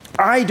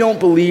I don't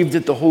believe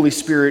that the Holy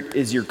Spirit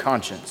is your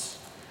conscience,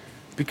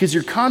 because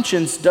your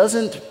conscience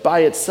doesn't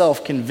by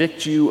itself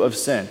convict you of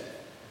sin.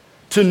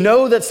 To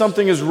know that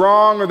something is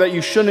wrong or that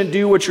you shouldn't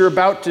do what you're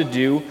about to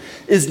do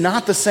is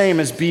not the same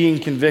as being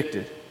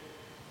convicted.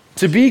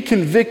 To be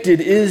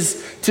convicted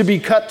is to be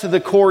cut to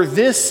the core.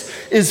 This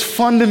is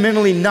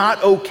fundamentally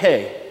not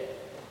okay.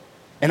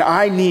 And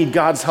I need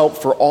God's help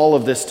for all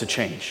of this to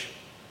change.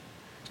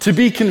 To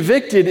be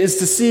convicted is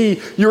to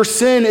see your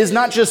sin is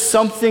not just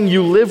something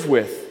you live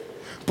with,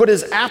 but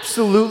is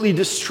absolutely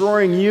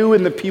destroying you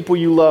and the people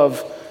you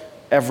love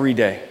every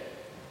day.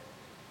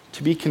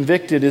 To be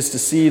convicted is to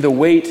see the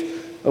weight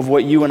of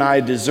what you and I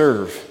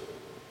deserve,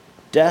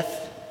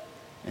 death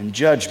and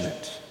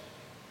judgment.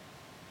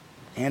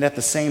 And at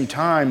the same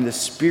time, the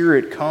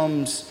Spirit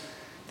comes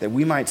that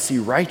we might see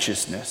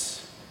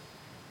righteousness,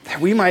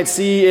 that we might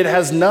see it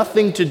has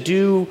nothing to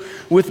do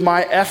with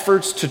my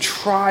efforts to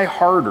try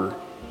harder.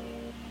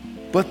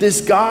 But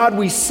this God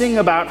we sing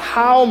about,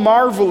 how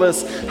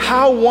marvelous,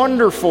 how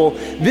wonderful,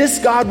 this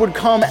God would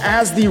come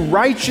as the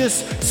righteous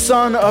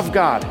Son of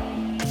God.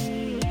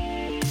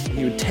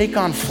 He would take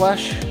on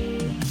flesh,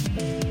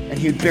 and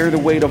he would bear the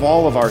weight of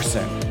all of our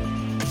sin.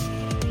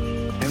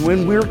 And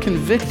when we're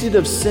convicted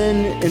of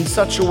sin in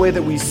such a way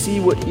that we see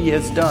what he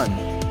has done,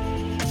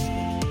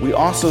 we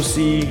also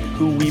see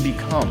who we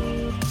become.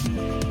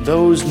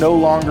 Those no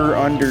longer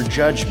under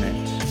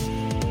judgment,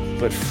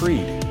 but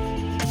freed.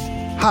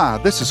 Hi,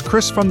 this is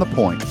Chris from The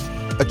Point,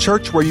 a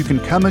church where you can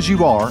come as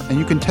you are and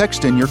you can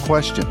text in your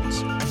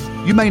questions.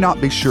 You may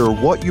not be sure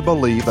what you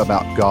believe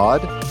about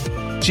God,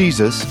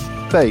 Jesus,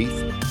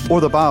 faith,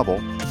 or the Bible,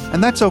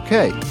 and that's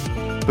okay,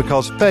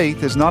 because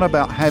faith is not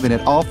about having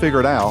it all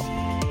figured out,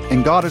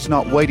 and God is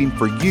not waiting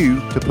for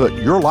you to put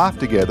your life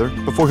together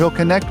before he'll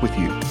connect with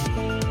you.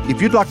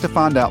 If you'd like to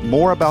find out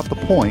more about The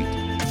Point,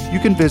 you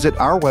can visit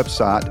our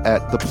website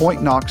at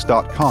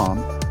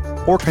thepointknox.com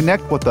or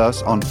connect with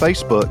us on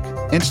Facebook,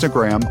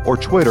 Instagram, or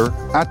Twitter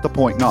at The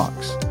Point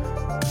Knox.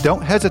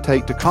 Don't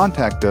hesitate to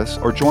contact us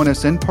or join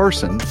us in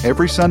person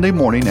every Sunday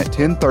morning at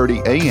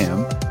 10:30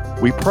 a.m.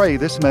 We pray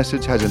this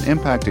message has an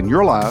impact in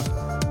your life,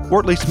 or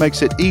at least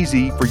makes it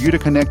easy for you to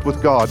connect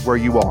with God where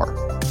you are.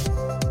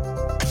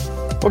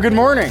 Well, good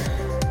morning.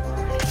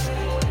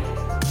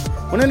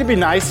 Wouldn't it be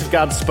nice if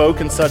God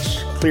spoke in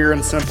such clear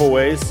and simple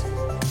ways?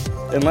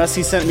 Unless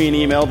he sent me an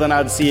email, then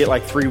I'd see it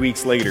like 3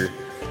 weeks later.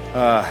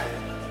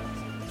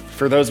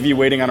 For those of you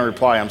waiting on a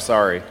reply, I'm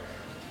sorry.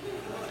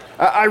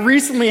 I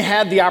recently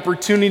had the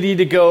opportunity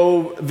to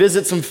go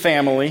visit some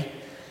family.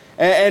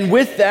 And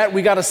with that,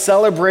 we got to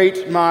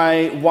celebrate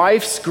my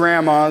wife's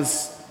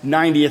grandma's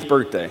 90th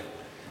birthday.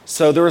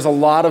 So there was a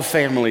lot of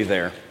family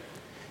there.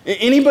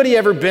 Anybody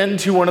ever been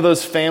to one of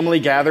those family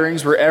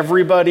gatherings where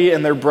everybody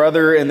and their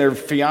brother and their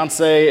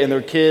fiance and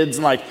their kids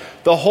and like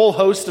the whole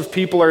host of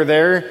people are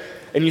there,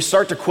 and you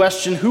start to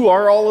question, who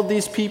are all of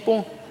these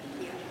people?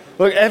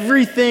 Look,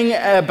 everything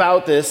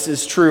about this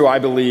is true, I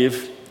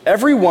believe.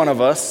 Every one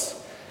of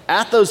us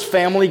at those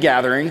family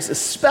gatherings,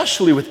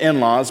 especially with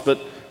in-laws, but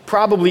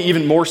probably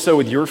even more so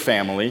with your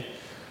family,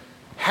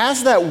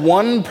 has that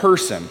one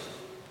person,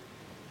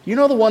 you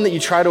know, the one that you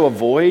try to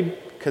avoid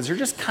because they're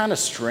just kind of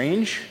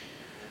strange,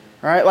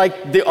 right?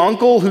 Like the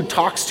uncle who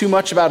talks too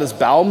much about his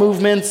bowel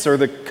movements, or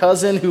the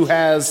cousin who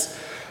has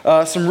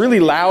some really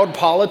loud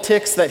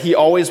politics that he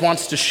always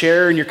wants to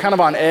share, and you're kind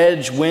of on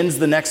edge. When's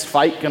the next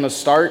fight going to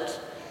start?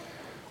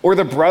 Or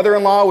the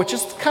brother-in-law with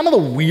just kind of the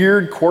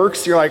weird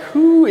quirks. You're like,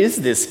 who is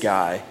this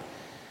guy?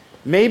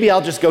 Maybe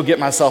I'll just go get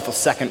myself a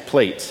second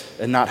plate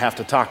and not have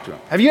to talk to him.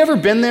 Have you ever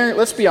been there?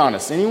 Let's be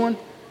honest. Anyone?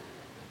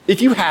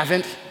 If you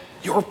haven't,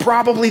 you're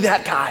probably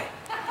that guy.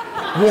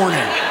 Warning.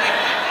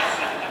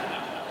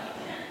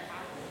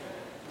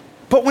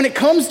 But when it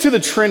comes to the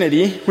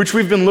Trinity, which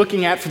we've been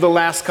looking at for the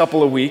last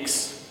couple of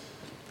weeks,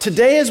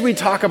 today as we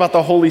talk about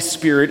the Holy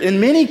Spirit, in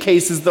many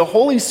cases, the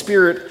Holy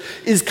Spirit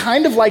is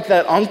kind of like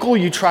that uncle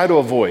you try to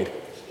avoid.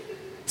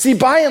 See,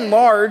 by and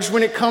large,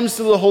 when it comes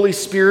to the Holy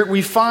Spirit,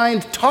 we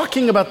find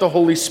talking about the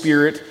Holy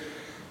Spirit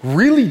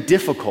really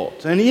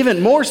difficult. And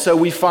even more so,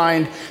 we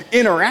find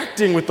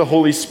interacting with the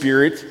Holy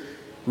Spirit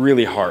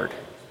really hard.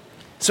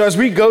 So as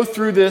we go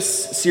through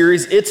this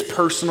series, it's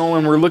personal,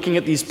 and we're looking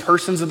at these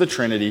persons of the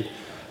Trinity,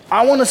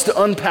 I want us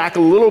to unpack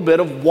a little bit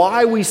of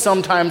why we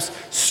sometimes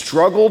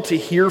struggle to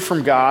hear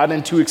from God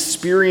and to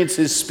experience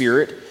his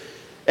Spirit,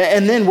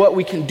 and then what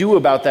we can do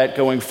about that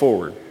going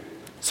forward.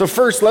 So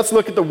first, let's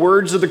look at the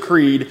words of the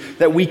creed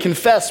that we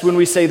confess when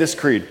we say this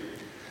creed.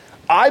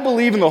 I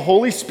believe in the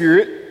Holy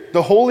Spirit,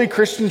 the holy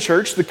Christian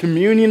church, the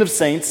communion of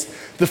saints,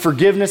 the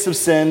forgiveness of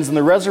sins, and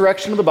the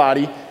resurrection of the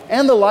body,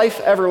 and the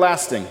life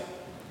everlasting.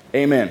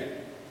 Amen.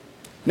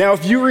 Now,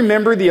 if you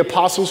remember, the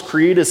Apostles'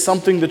 Creed is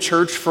something the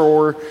church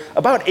for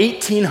about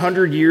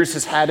 1,800 years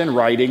has had in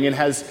writing and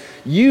has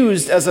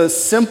used as a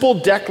simple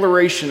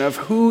declaration of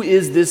who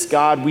is this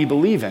God we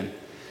believe in.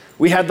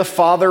 We had the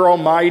Father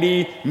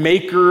Almighty,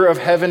 maker of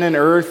heaven and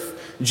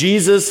earth,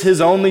 Jesus,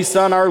 his only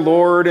Son, our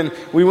Lord, and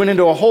we went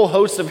into a whole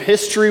host of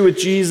history with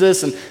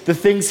Jesus and the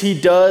things he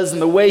does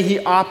and the way he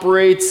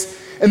operates.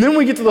 And then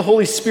we get to the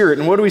Holy Spirit,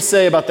 and what do we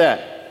say about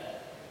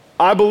that?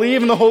 I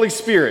believe in the Holy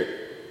Spirit.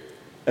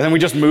 And then we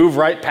just move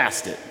right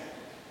past it.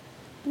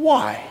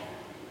 Why?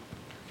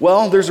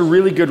 Well, there's a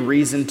really good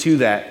reason to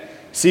that.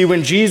 See,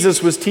 when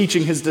Jesus was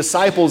teaching his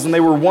disciples and they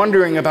were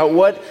wondering about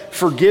what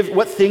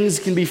things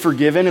can be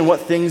forgiven and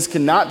what things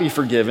cannot be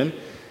forgiven,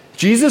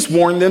 Jesus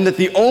warned them that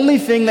the only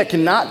thing that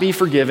cannot be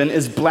forgiven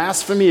is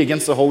blasphemy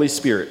against the Holy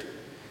Spirit.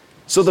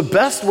 So the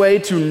best way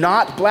to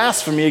not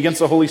blaspheme against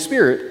the Holy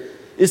Spirit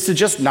is to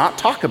just not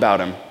talk about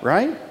him,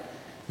 right?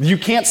 You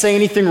can't say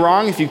anything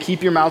wrong if you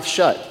keep your mouth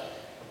shut.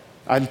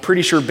 I'm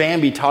pretty sure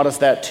Bambi taught us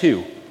that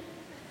too.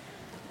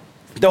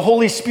 The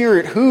Holy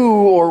Spirit,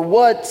 who or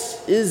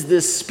what is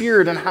this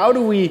Spirit, and how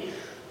do we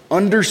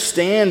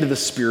understand the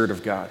Spirit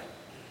of God?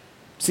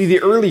 See,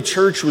 the early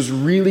church was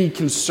really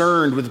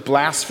concerned with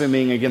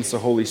blaspheming against the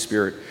Holy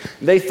Spirit.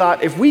 They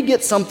thought, if we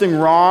get something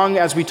wrong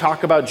as we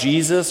talk about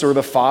Jesus or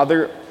the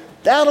Father,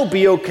 that'll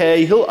be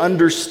okay, he'll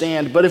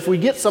understand. But if we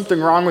get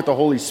something wrong with the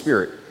Holy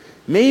Spirit,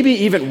 maybe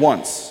even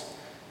once,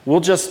 we'll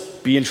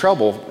just be in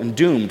trouble and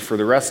doomed for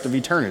the rest of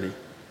eternity.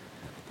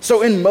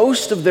 So in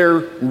most of their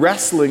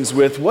wrestlings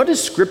with what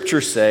does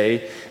Scripture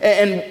say,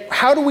 and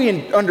how do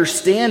we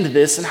understand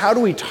this, and how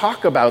do we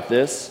talk about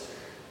this,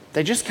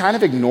 they just kind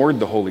of ignored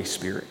the Holy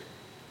Spirit.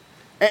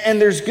 And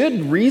there's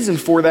good reason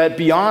for that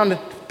beyond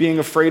being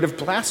afraid of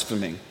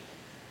blaspheming.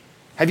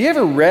 Have you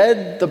ever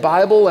read the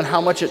Bible and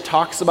how much it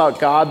talks about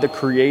God, the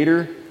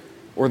Creator,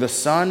 or the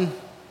Son?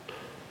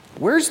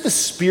 Where's the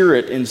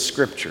Spirit in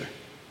Scripture?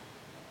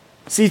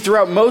 See,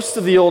 throughout most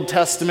of the Old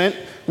Testament,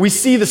 we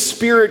see the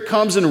Spirit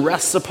comes and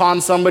rests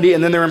upon somebody,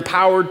 and then they're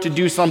empowered to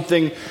do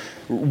something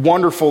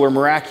wonderful or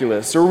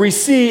miraculous. Or we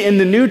see in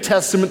the New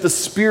Testament, the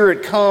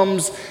Spirit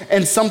comes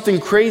and something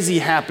crazy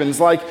happens,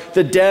 like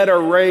the dead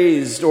are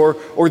raised, or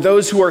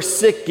those who are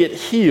sick get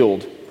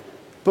healed.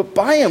 But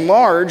by and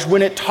large,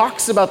 when it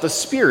talks about the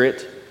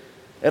Spirit,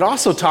 it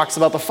also talks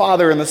about the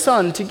Father and the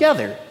Son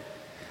together.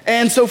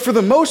 And so for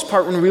the most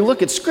part, when we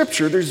look at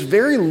Scripture, there's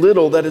very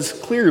little that is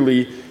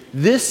clearly,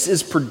 this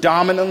is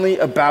predominantly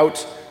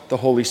about the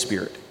Holy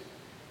Spirit.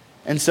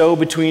 And so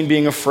between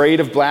being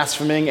afraid of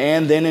blaspheming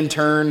and then in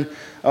turn,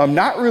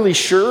 not really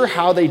sure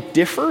how they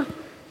differ,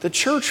 the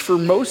church for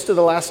most of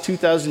the last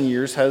 2,000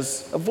 years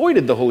has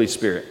avoided the Holy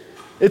Spirit.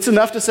 It's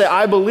enough to say,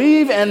 I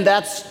believe, and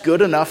that's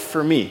good enough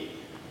for me.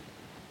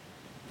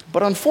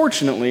 But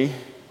unfortunately,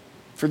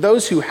 for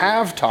those who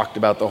have talked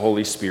about the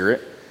Holy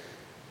Spirit,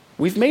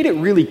 we've made it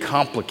really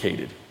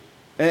complicated.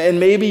 And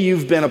maybe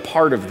you've been a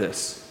part of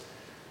this.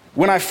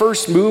 When I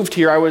first moved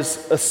here, I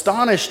was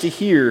astonished to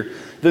hear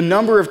the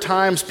number of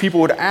times people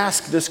would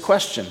ask this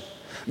question.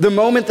 The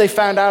moment they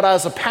found out I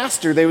was a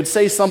pastor, they would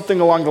say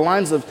something along the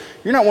lines of,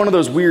 you're not one of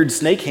those weird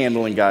snake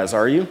handling guys,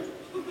 are you?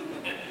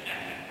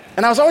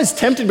 And I was always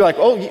tempted to be like,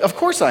 oh, of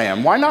course I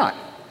am. Why not?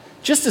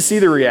 Just to see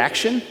the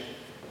reaction.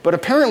 But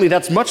apparently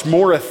that's much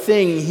more a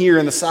thing here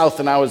in the South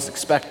than I was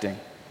expecting.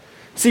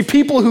 See,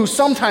 people who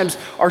sometimes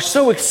are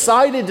so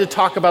excited to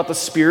talk about the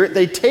Spirit,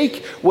 they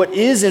take what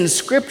is in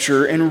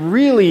Scripture and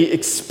really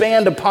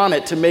expand upon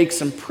it to make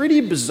some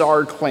pretty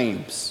bizarre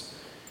claims.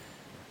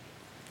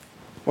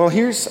 Well,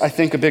 here's, I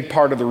think, a big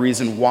part of the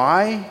reason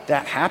why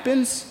that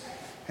happens,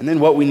 and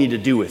then what we need to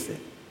do with it.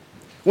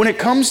 When it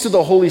comes to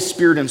the Holy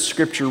Spirit in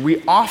Scripture,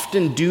 we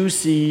often do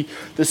see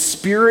the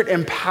Spirit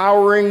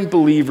empowering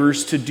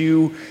believers to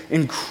do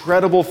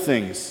incredible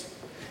things.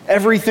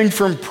 Everything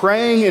from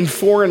praying in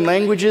foreign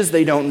languages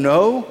they don't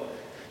know,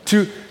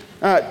 to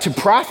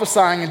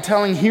prophesying and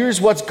telling here's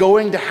what's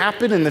going to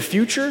happen in the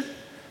future,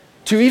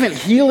 to even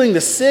healing the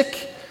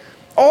sick.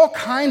 All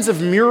kinds of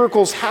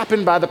miracles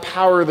happen by the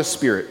power of the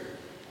Spirit.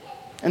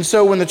 And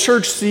so when the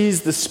church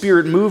sees the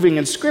Spirit moving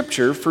in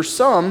Scripture, for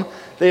some,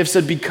 they have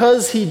said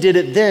because he did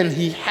it then,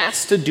 he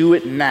has to do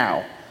it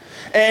now.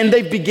 And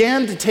they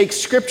began to take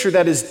Scripture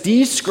that is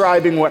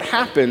describing what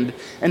happened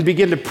and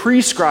begin to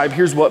prescribe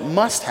here's what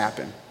must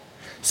happen.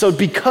 So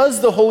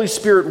because the Holy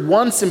Spirit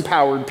once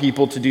empowered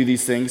people to do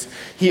these things,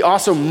 he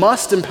also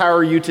must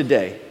empower you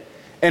today.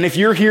 And if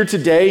you're here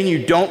today and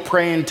you don't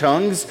pray in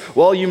tongues,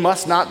 well, you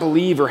must not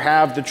believe or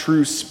have the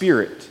true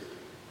Spirit.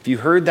 Have you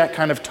heard that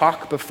kind of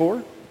talk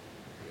before?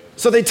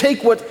 So they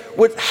take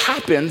what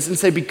happens and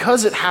say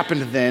because it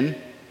happened then,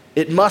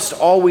 it must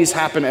always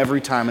happen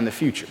every time in the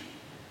future.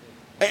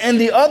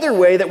 And the other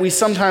way that we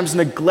sometimes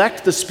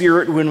neglect the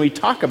Spirit when we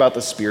talk about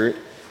the Spirit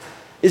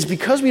is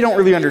because we don't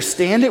really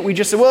understand it. We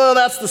just say, well,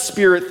 that's the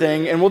Spirit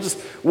thing, and we'll just,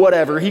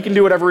 whatever. He can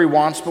do whatever he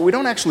wants, but we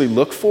don't actually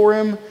look for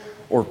him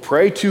or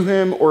pray to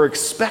him or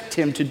expect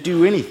him to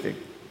do anything.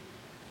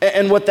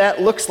 And what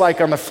that looks like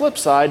on the flip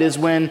side is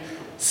when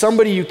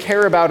somebody you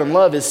care about and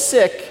love is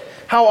sick,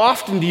 how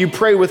often do you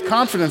pray with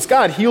confidence,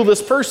 God, heal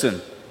this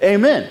person?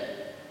 Amen.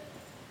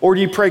 Or do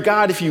you pray,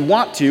 God, if you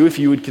want to, if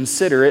you would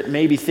consider it,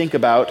 maybe think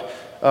about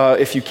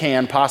if you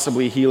can,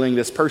 possibly healing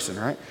this person,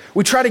 right?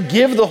 We try to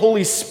give the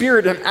Holy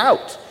Spirit an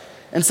out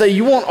and say,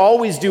 you won't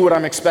always do what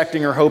I'm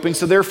expecting or hoping,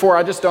 so therefore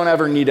I just don't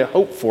ever need to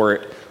hope for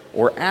it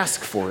or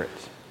ask for it.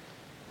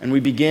 And we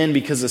begin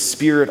because the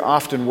Spirit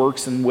often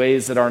works in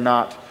ways that are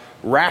not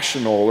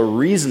rational or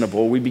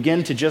reasonable, we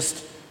begin to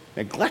just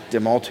neglect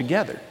him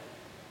altogether.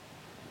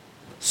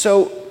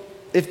 So,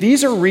 if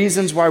these are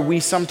reasons why we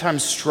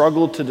sometimes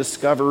struggle to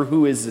discover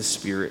who is the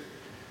Spirit,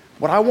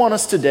 what I want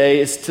us today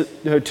is to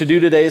do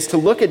today is to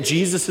look at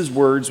Jesus'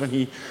 words when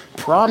he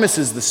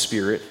promises the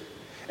Spirit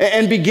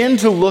and begin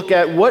to look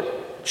at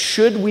what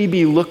should we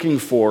be looking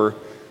for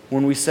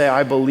when we say,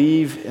 I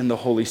believe in the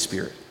Holy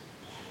Spirit.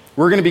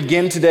 We're going to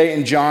begin today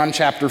in John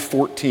chapter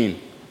 14.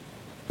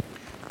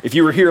 If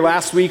you were here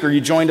last week or you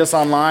joined us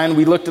online,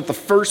 we looked at the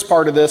first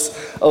part of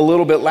this a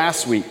little bit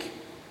last week.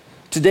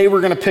 Today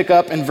we're going to pick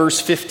up in verse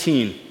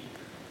 15.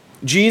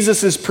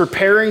 Jesus is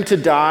preparing to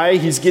die.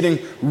 He's getting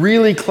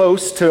really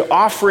close to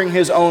offering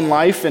his own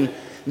life, and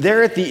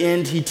there at the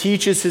end he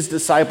teaches his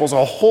disciples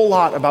a whole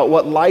lot about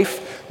what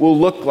life will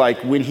look like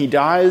when he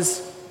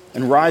dies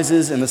and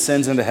rises and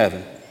ascends into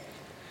heaven.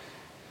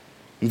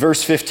 In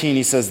verse 15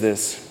 he says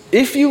this,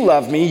 "If you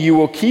love me, you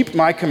will keep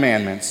my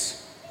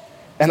commandments,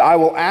 and I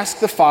will ask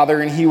the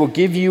Father, and he will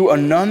give you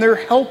another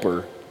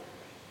helper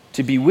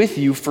to be with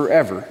you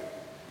forever,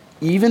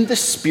 even the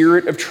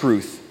Spirit of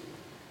truth,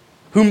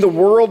 whom the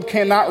world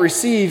cannot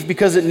receive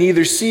because it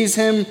neither sees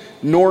him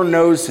nor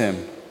knows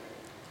him.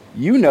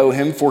 You know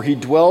him, for he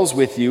dwells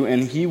with you,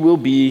 and he will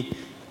be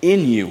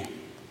in you."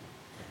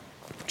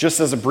 Just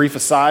as a brief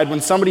aside,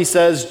 when somebody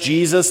says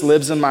Jesus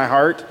lives in my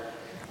heart,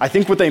 I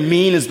think what they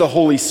mean is the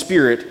Holy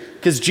Spirit,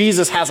 because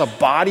Jesus has a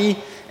body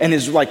and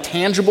is like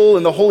tangible,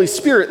 and the Holy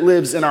Spirit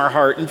lives in our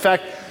heart. In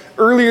fact,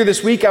 earlier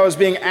this week I was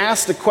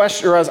asked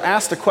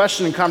a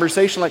question in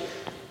conversation like,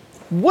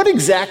 what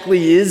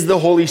exactly is the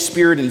Holy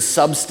Spirit in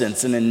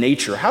substance and in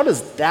nature? How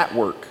does that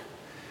work?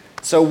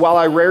 So while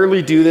I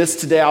rarely do this,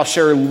 today I'll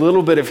share a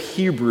little bit of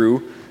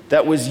Hebrew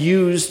that was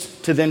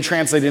used to then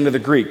translate into the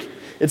Greek.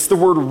 It's the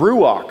word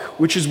ruach,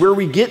 which is where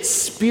we get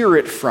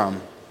spirit from.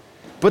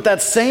 But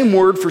that same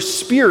word for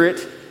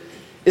spirit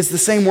is the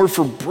same word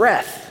for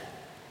breath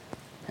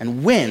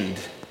and wind.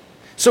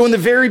 So in the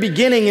very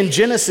beginning in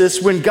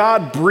Genesis, when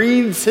God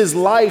breathes his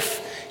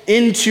life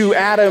into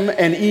Adam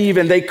and Eve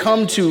and they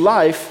come to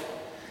life,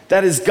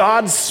 that is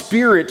God's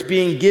Spirit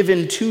being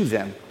given to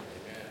them,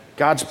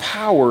 God's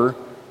power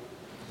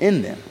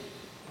in them.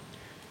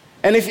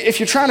 And if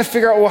you're trying to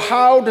figure out, well,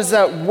 how does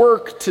that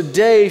work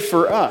today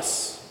for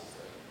us?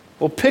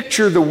 Well,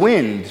 picture the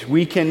wind.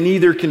 We can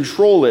neither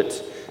control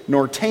it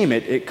nor tame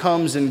it. It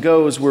comes and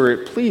goes where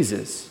it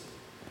pleases.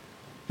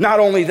 Not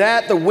only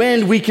that, the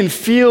wind, we can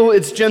feel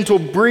its gentle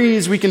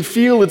breeze. We can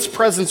feel its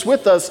presence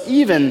with us,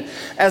 even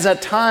as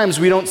at times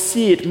we don't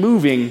see it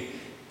moving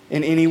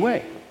in any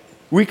way.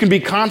 We can be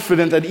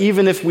confident that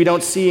even if we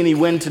don't see any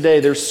wind today,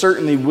 there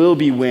certainly will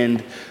be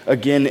wind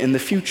again in the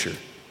future.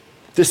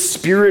 The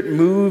Spirit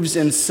moves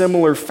in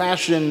similar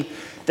fashion,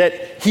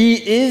 that he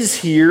is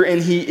here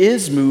and he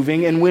is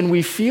moving, and when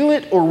we feel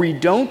it or we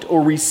don't,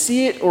 or we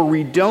see it or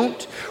we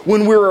don't,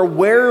 when we're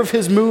aware of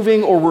his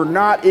moving or we're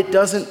not, it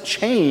doesn't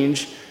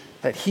change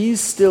that he's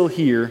still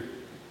here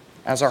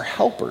as our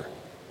helper.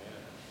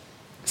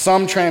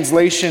 Some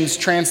translations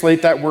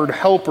translate that word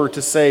helper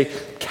to say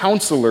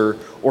counselor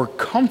or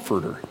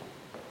comforter.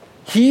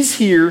 He's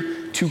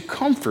here to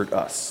comfort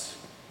us,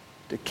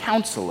 to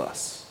counsel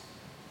us.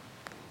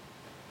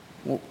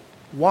 Well,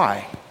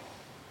 why?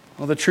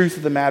 Well, the truth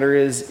of the matter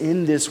is,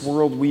 in this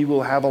world we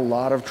will have a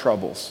lot of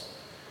troubles.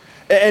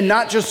 And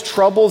not just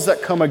troubles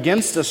that come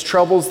against us,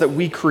 troubles that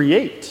we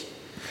create.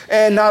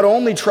 And not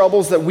only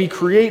troubles that we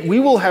create, we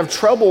will have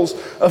troubles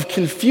of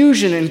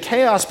confusion and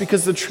chaos,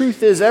 because the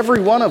truth is every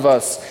one of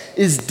us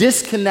is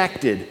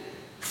disconnected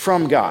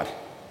from God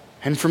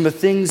and from the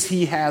things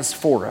he has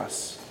for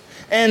us.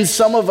 And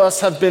some of us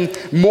have been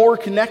more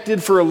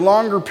connected for a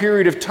longer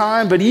period of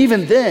time, but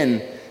even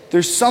then,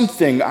 there's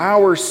something,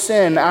 our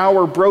sin,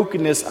 our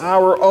brokenness,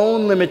 our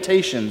own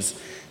limitations,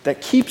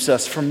 that keeps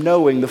us from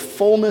knowing the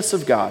fullness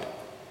of God.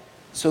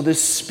 So the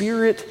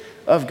Spirit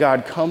of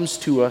God comes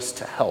to us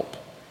to help,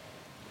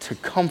 to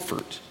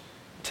comfort,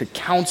 to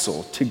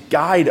counsel, to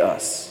guide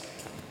us.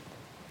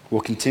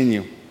 We'll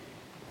continue.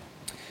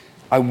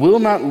 "I will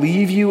not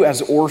leave you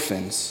as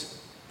orphans.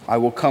 I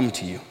will come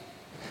to you.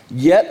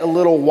 Yet a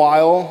little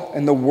while,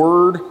 and the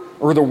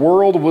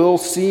world will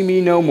see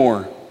me no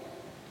more.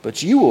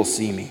 But you will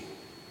see me.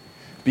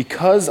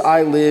 Because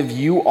I live,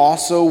 you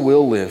also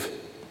will live.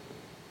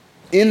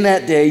 In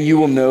that day you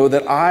will know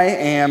that I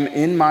am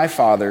in my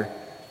Father,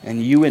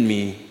 and you in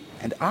me,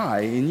 and I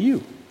in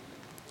you.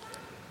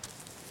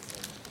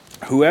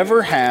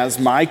 Whoever has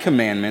my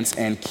commandments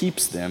and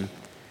keeps them,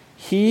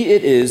 he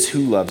it is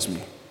who loves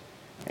me.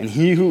 And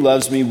he who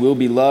loves me will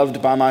be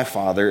loved by my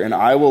Father, and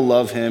I will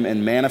love him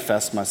and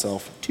manifest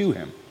myself to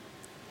him."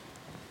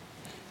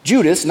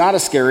 Judas, not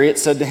Iscariot,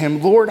 said to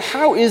him, "Lord,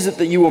 how is it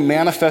that you will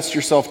manifest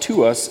yourself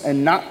to us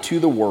and not to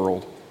the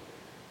world?"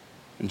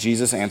 And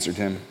Jesus answered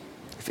him,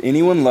 "If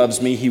anyone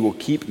loves me, he will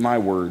keep my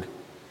word,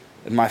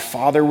 and my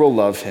Father will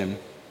love him,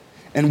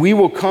 and we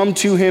will come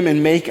to him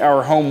and make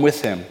our home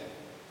with him.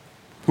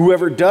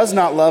 Whoever does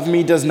not love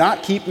me does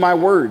not keep my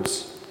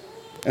words,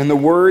 and the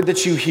word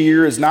that you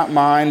hear is not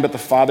mine, but the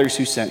Father's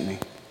who sent me.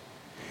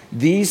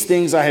 These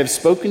things I have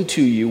spoken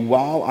to you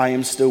while I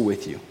am still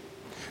with you.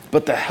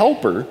 But the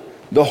Helper,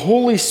 the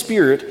Holy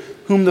Spirit,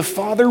 whom the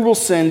Father will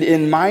send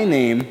in my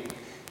name,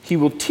 he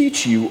will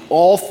teach you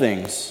all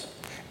things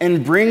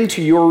and bring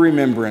to your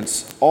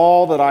remembrance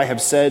all that I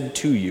have said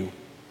to you.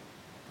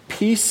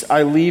 Peace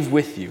I leave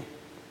with you.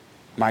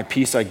 My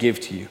peace I give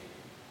to you.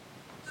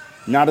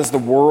 Not as the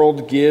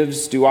world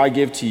gives, do I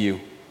give to you.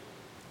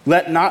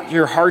 Let not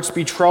your hearts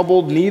be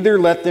troubled, neither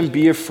let them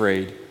be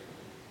afraid.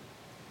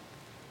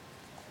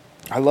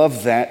 I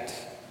love that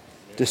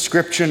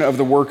description of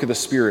the work of the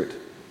Spirit.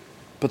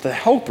 But the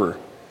Helper,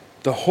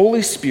 the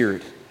Holy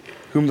Spirit,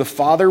 whom the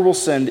Father will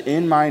send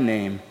in my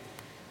name,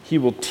 he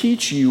will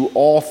teach you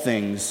all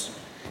things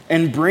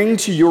and bring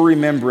to your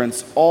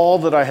remembrance all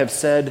that I have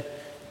said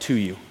to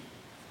you.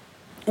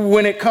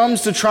 When it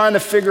comes to trying to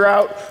figure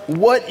out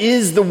what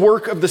is the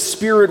work of the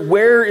Spirit,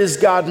 where is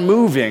God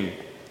moving?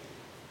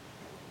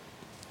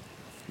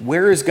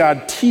 Where is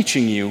God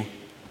teaching you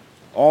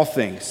all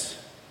things?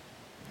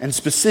 And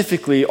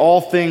specifically,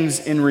 all things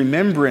in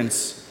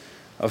remembrance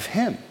of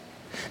him.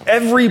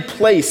 Every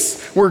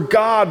place where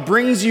God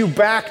brings you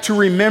back to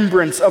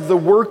remembrance of the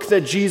work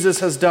that Jesus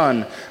has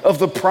done, of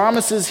the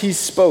promises he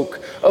spoke,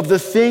 of the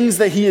things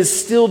that he is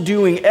still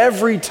doing,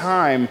 every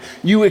time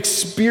you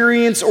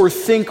experience or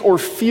think or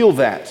feel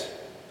that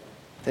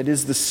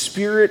is the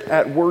Spirit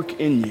at work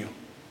in you.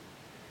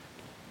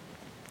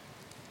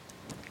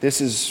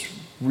 This is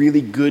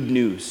really good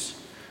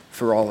news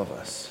for all of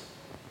us.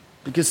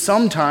 Because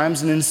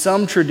sometimes, and in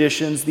some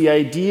traditions, the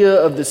idea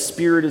of the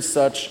Spirit is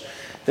such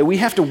that we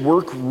have to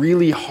work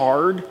really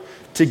hard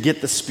to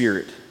get the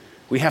Spirit.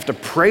 We have to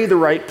pray the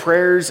right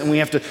prayers, and we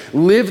have to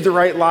live the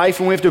right life,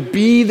 and we have to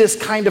be this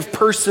kind of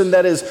person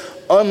that is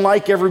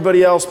unlike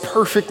everybody else,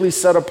 perfectly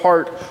set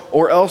apart,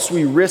 or else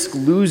we risk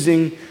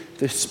losing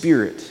the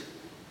Spirit.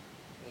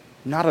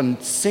 Not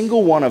a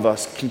single one of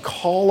us can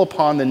call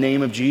upon the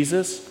name of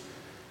Jesus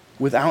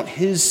without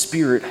his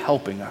Spirit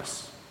helping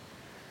us.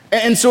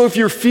 And so if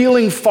you're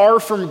feeling far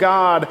from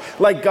God,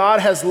 like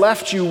God has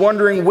left you,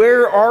 wondering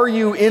where are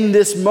you in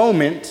this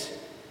moment,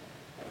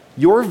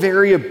 your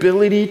very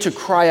ability to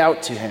cry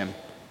out to him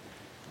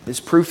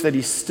is proof that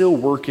he's still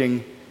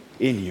working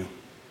in you.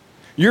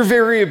 Your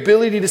very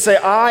ability to say,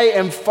 I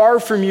am far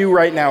from you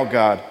right now,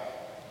 God,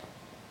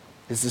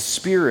 is the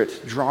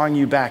Spirit drawing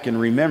you back in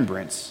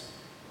remembrance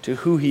to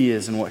who he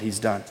is and what he's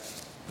done.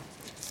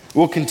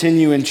 We'll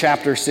continue in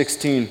chapter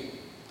 16.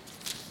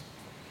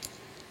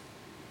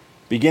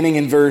 Beginning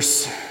in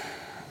verse,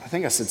 I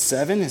think I said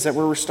 7. Is that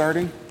where we're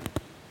starting?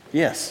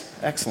 Yes,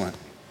 excellent.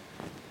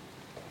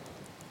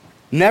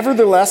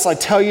 Nevertheless, I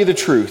tell you the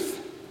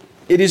truth.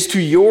 It is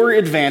to your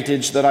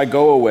advantage that I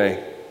go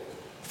away.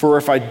 For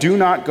if I do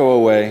not go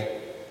away,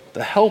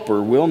 the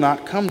Helper will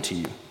not come to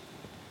you.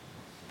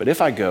 But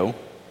if I go,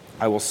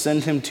 I will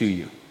send him to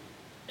you.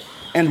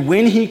 And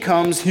when he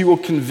comes, he will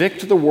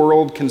convict the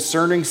world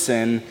concerning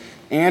sin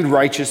and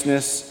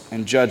righteousness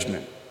and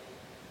judgment.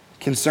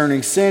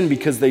 Concerning sin,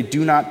 because they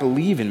do not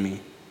believe in me.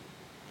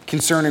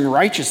 Concerning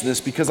righteousness,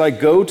 because I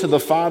go to the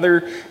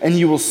Father, and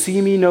you will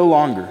see me no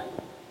longer.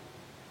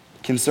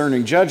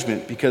 Concerning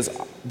judgment, because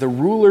the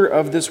ruler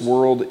of this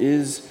world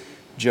is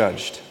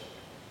judged.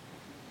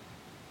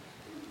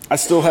 I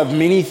still have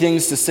many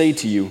things to say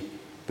to you,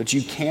 but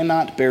you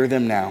cannot bear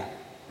them now.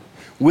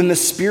 When the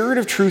Spirit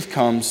of truth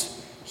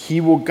comes,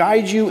 he will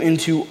guide you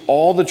into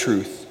all the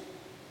truth.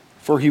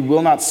 For he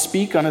will not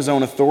speak on his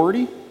own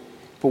authority,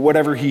 but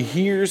whatever he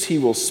hears, he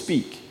will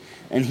speak,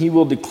 and he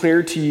will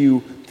declare to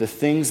you the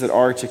things that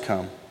are to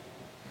come.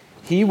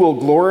 He will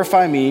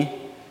glorify me,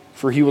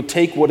 for he will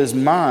take what is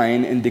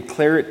mine and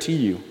declare it to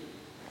you.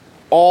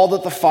 All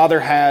that the Father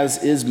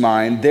has is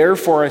mine.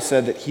 Therefore I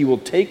said that he will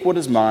take what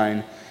is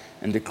mine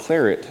and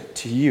declare it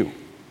to you.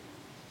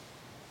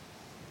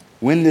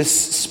 When this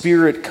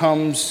Spirit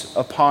comes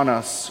upon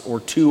us or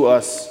to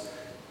us,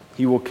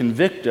 he will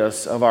convict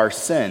us of our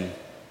sin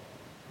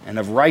and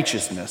of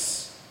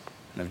righteousness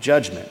and of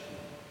judgment.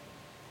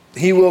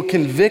 He will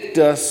convict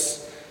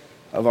us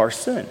of our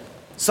sin.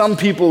 Some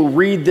people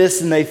read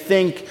this and they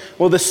think,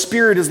 well, the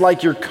Spirit is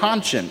like your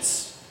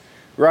conscience,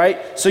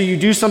 right? So you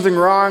do something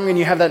wrong and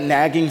you have that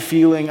nagging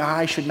feeling,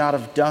 I should not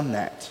have done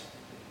that.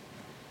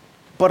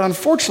 But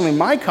unfortunately,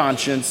 my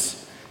conscience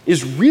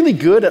is really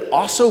good at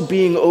also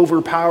being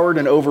overpowered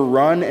and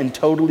overrun and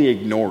totally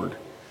ignored.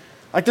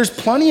 Like there's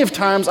plenty of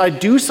times I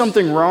do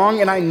something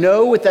wrong and I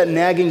know with that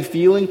nagging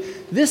feeling,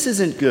 this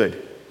isn't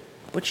good.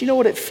 But you know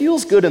what? It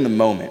feels good in the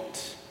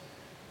moment.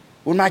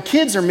 When my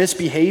kids are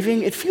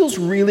misbehaving, it feels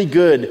really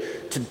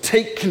good to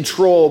take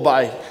control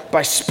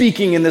by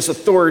speaking in this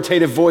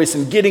authoritative voice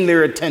and getting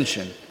their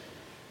attention,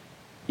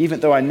 even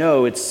though I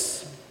know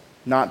it's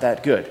not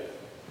that good.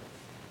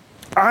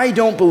 I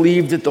don't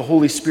believe that the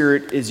Holy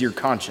Spirit is your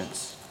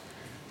conscience,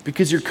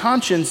 because your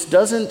conscience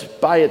doesn't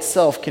by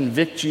itself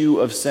convict you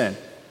of sin.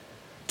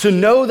 To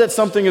know that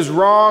something is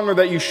wrong or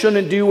that you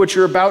shouldn't do what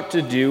you're about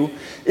to do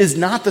is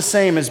not the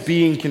same as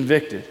being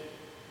convicted.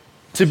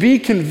 To be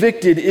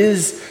convicted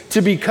is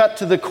to be cut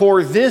to the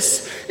core.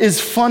 This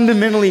is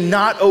fundamentally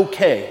not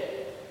okay.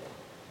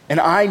 And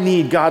I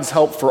need God's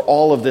help for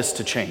all of this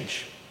to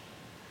change.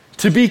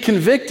 To be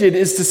convicted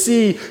is to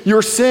see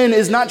your sin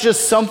is not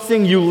just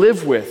something you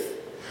live with,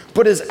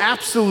 but is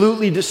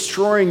absolutely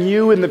destroying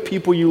you and the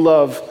people you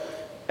love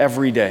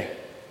every day.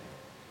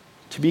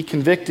 To be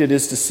convicted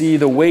is to see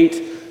the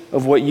weight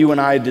of what you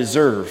and I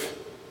deserve,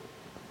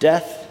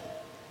 death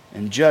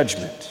and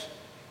judgment.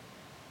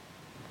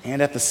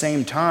 And at the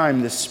same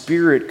time, the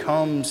Spirit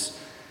comes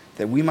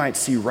that we might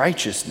see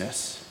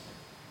righteousness,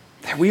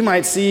 that we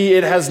might see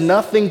it has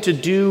nothing to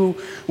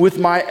do with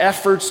my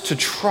efforts to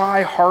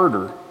try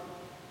harder.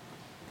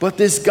 But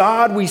this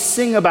God we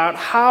sing about,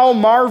 how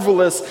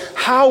marvelous,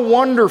 how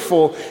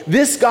wonderful,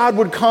 this God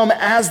would come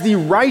as the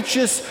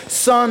righteous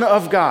Son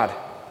of God.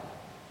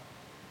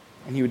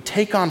 And he would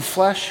take on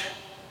flesh,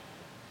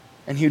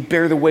 and he would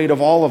bear the weight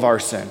of all of our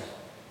sin.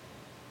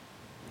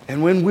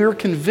 And when we're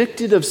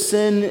convicted of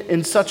sin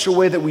in such a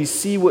way that we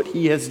see what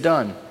he has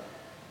done,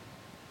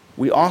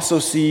 we also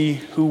see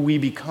who we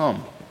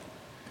become.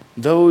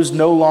 Those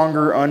no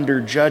longer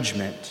under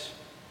judgment,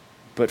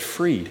 but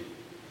freed.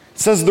 It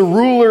says the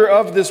ruler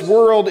of this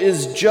world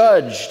is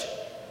judged.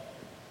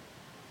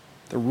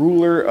 The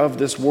ruler of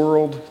this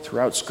world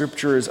throughout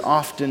Scripture is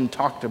often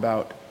talked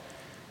about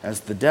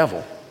as the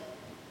devil.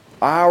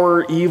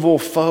 Our evil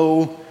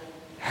foe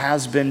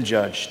has been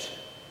judged,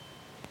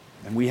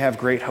 and we have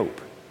great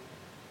hope.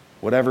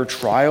 Whatever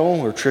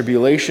trial or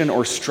tribulation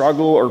or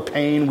struggle or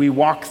pain we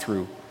walk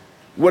through,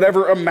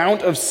 whatever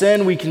amount of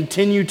sin we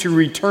continue to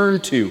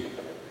return to,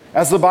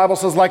 as the Bible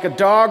says, like a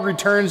dog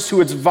returns to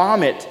its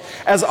vomit,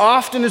 as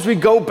often as we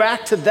go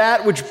back to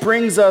that which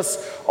brings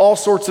us all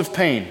sorts of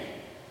pain,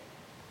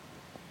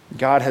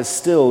 God has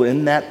still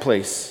in that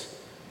place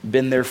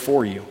been there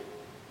for you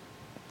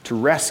to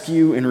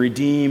rescue and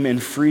redeem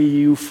and free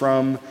you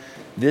from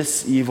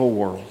this evil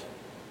world.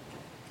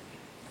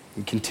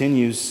 He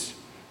continues,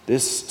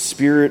 this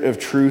Spirit of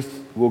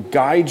truth will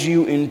guide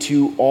you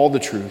into all the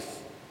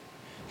truth.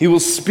 He will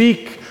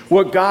speak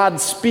what God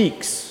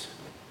speaks.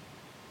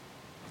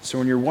 So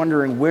when you're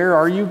wondering, where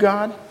are you,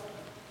 God?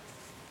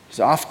 He's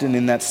often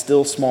in that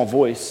still small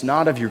voice,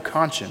 not of your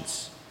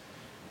conscience,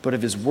 but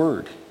of his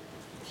word.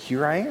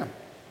 Here I am.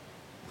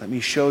 Let me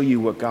show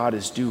you what God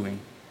is doing.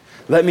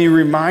 Let me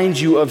remind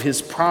you of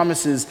his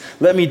promises.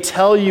 Let me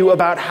tell you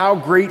about how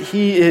great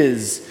he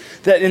is.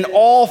 That in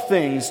all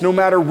things, no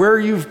matter where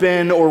you've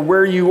been or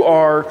where you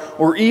are,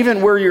 or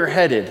even where you're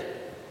headed,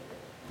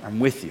 I'm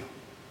with you.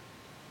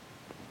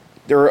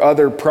 There are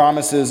other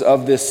promises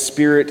of this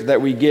Spirit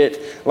that we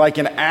get. Like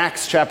in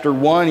Acts chapter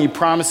 1, he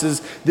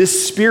promises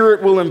this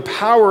Spirit will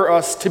empower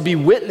us to be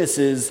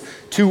witnesses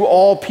to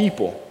all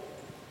people.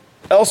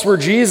 Elsewhere,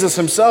 Jesus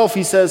himself,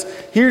 he says,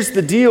 here's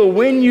the deal.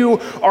 When you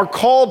are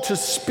called to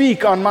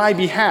speak on my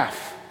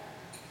behalf,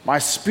 my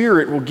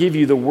Spirit will give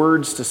you the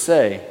words to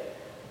say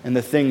and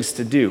the things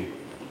to do.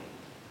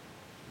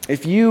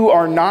 If you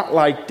are not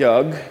like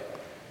Doug,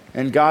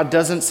 and God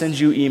doesn't send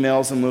you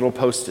emails and little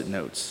post-it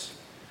notes,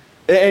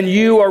 and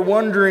you are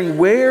wondering,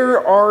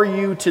 where are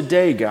you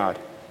today, God?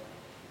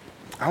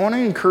 I want to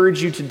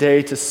encourage you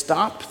today to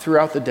stop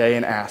throughout the day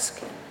and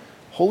ask,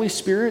 Holy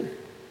Spirit,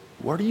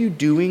 what are you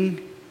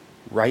doing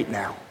right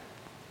now?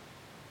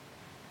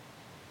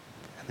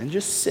 And then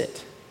just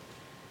sit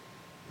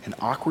in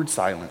awkward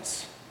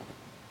silence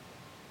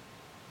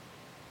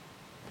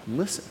and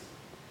listen.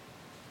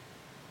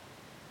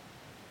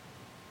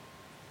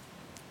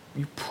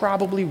 You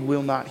probably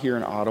will not hear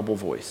an audible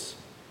voice,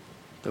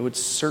 though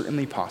it's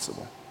certainly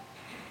possible.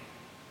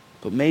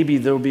 But maybe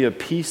there'll be a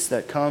peace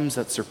that comes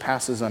that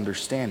surpasses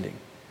understanding.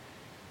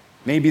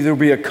 Maybe there'll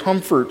be a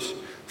comfort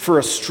for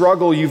a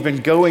struggle you've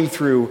been going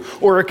through,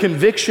 or a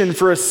conviction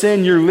for a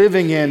sin you're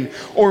living in,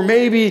 or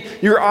maybe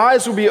your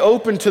eyes will be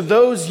open to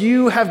those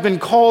you have been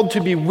called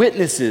to be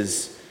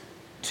witnesses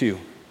to.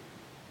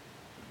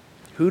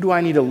 Who do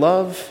I need to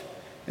love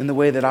in the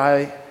way that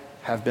I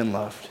have been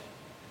loved?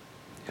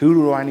 Who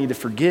do I need to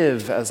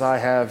forgive as I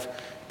have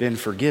been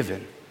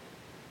forgiven?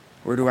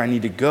 Where do I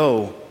need to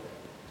go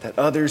that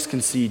others can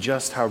see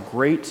just how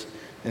great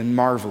and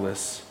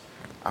marvelous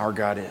our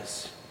God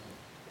is?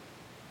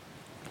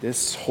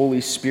 This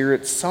Holy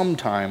Spirit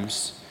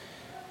sometimes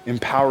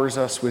empowers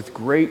us with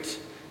great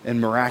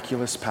and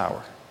miraculous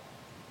power.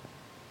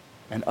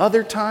 And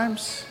other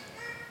times,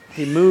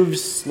 he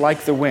moves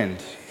like the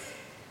wind,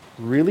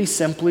 really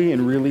simply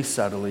and really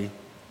subtly,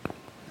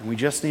 and we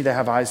just need to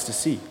have eyes to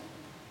see.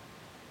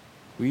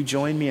 Will you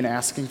join me in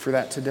asking for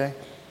that today?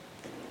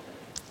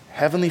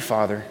 Heavenly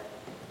Father,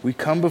 we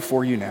come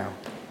before you now.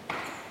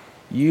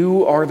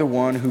 You are the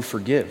one who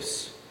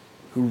forgives,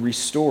 who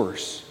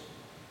restores,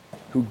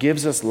 who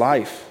gives us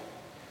life.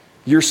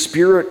 Your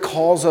Spirit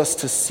calls us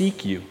to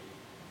seek you.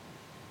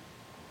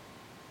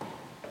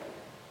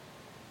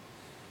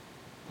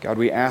 God,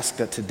 we ask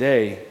that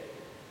today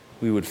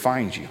we would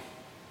find you.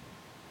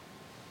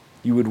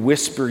 You would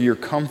whisper your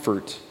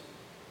comfort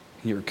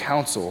and your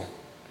counsel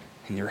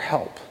and your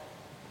help.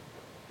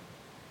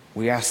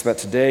 We ask that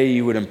today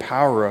you would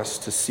empower us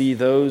to see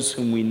those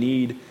whom we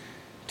need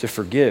to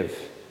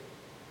forgive.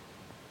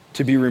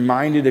 to be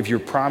reminded of your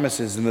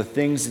promises and the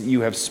things that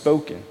you have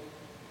spoken,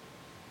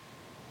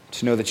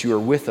 to know that you are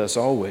with us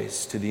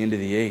always to the end of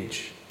the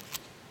age.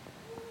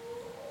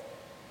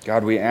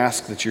 God, we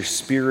ask that your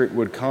Spirit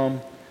would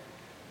come,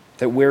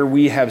 that where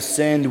we have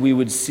sinned, we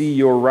would see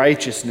your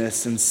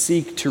righteousness and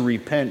seek to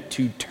repent,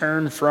 to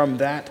turn from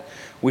that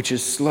which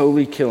is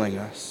slowly killing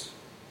us,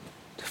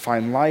 to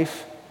find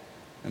life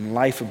and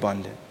life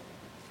abundant.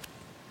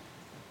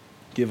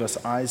 Give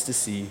us eyes to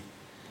see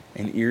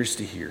and ears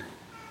to hear.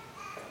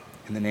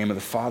 In the name of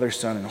the Father,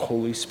 Son, and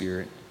Holy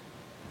Spirit,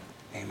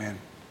 amen.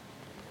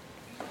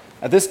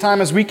 At this time,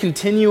 as we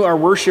continue our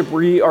worship,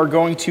 we are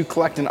going to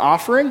collect an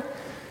offering.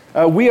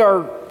 We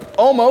are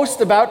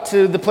almost about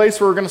to the place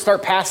where we're going to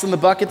start passing the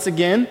buckets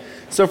again.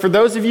 So for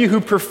those of you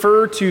who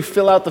prefer to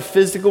fill out the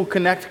physical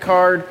Connect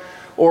card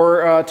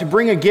or to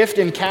bring a gift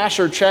in cash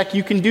or check,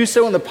 you can do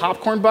so in the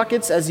popcorn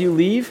buckets as you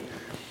leave.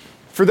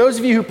 For those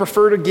of you who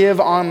prefer to give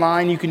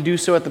online, you can do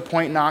so at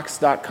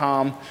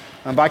thepointknox.com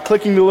by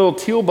clicking the little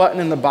teal button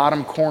in the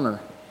bottom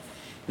corner.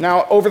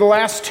 Now, over the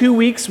last 2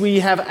 weeks, we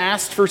have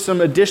asked for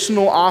some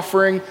additional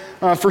offering.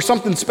 For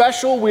something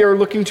special, we are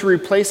looking to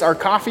replace our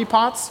coffee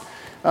pots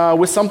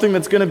with something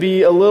that's going to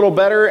be a little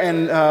better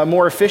and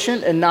more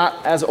efficient and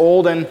not as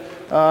old and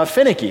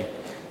finicky.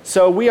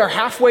 So we are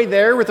halfway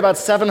there with about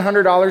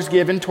 $700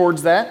 given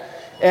towards that.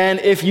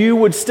 And if you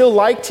would still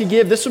like to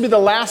give, this will be the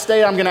last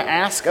day I'm going to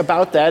ask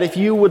about that. If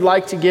you would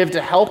like to give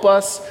to help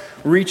us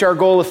reach our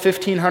goal of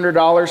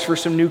 $1,500 for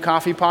some new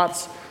coffee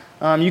pots,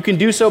 you can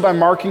do so by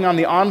marking on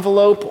the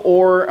envelope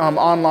or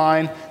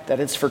online that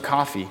it's for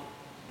coffee.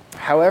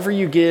 However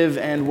you give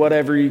and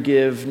whatever you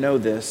give, know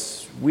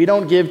this. We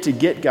don't give to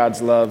get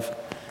God's love,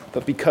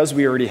 but because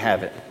we already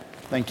have it.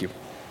 Thank you.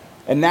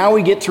 And now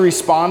we get to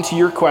respond to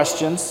your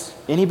questions.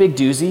 Any big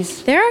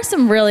doozies? There are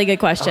some really good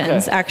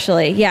questions,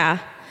 actually. Yeah.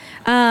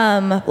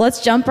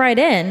 Let's jump right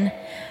in.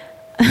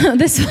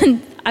 This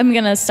one, I'm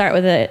going to start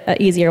with an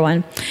easier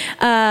one.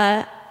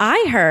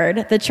 I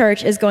heard the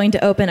church is going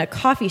to open a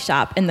coffee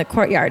shop in the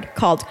courtyard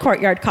called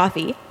Courtyard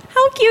Coffee.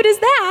 How cute is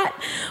that?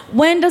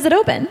 When does it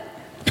open?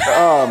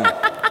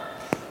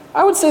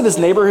 I would say this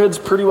neighborhood's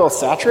pretty well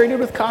saturated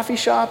with coffee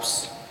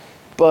shops,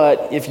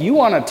 but if you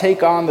want to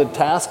take on the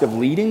task of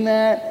leading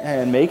that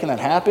and making that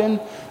happen,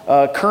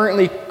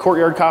 currently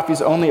Courtyard Coffee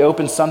is only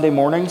open Sunday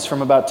mornings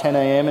from about 10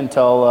 a.m.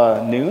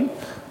 until noon.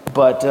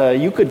 But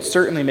you could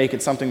certainly make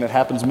it something that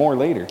happens more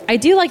later. I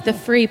do like the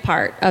free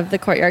part of the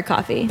Courtyard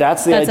Coffee.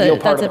 That's the ideal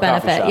part of the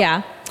benefit, coffee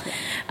shop.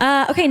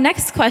 Yeah. Okay,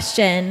 next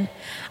question.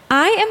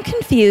 I am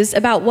confused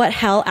about what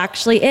hell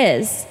actually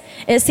is.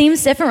 It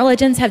seems different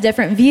religions have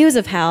different views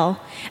of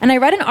hell. And I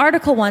read an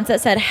article once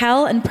that said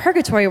hell and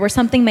purgatory were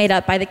something made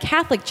up by the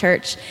Catholic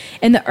Church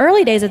in the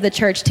early days of the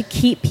church to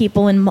keep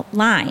people in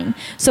line.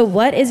 So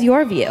what is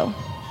your view?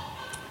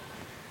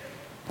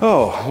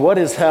 Oh, what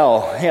is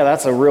hell? Yeah,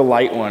 that's a real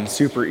light one,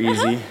 super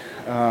easy.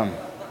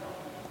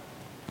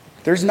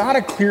 There's not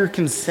a clear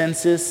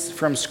consensus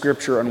from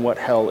Scripture on what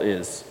hell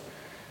is.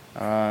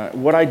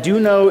 What I do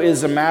know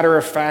is a matter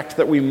of fact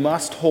that we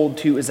must hold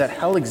to is that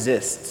hell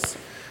exists.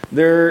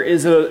 There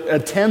is an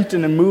attempt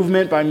and a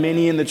movement by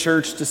many in the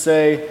church to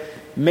say,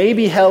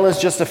 maybe hell is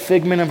just a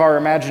figment of our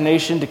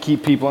imagination to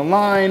keep people in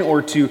line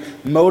or to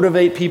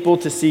motivate people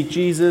to seek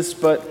Jesus,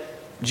 but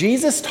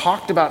Jesus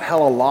talked about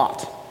hell a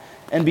lot.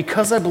 And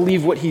because I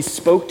believe what he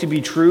spoke to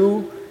be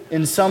true,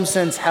 in some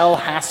sense, hell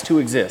has to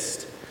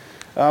exist.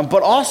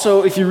 But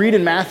also, if you read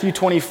in Matthew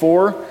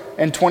 24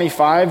 and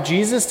 25,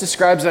 Jesus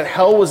describes that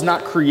hell was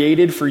not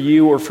created for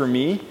you or for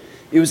me.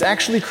 It was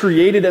actually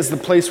created as the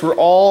place where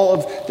all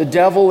of the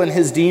devil and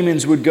his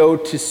demons would go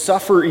to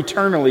suffer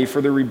eternally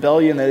for the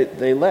rebellion that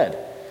they led.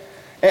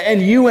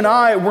 And you and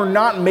I were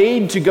not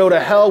made to go to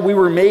hell. We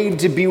were made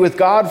to be with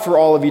God for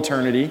all of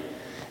eternity.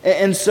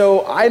 And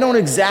so I don't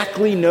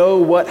exactly know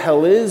what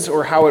hell is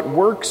or how it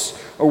works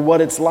or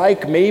what it's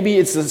like. Maybe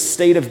it's a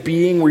state of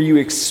being where you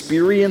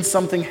experience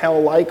something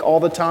hell-like all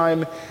the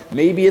time.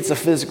 Maybe it's a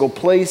physical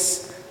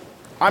place.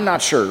 I'm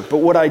not sure. But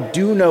what I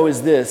do know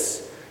is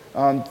this.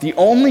 The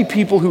only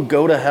people who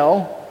go to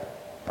hell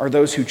are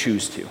those who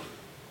choose to.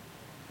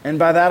 And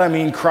by that I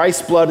mean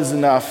Christ's blood is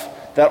enough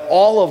that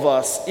all of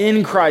us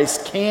in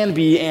Christ can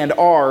be and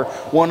are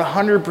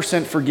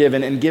 100%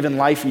 forgiven and given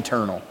life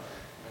eternal.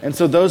 And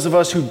so those of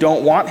us who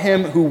don't want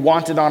him, who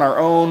want it on our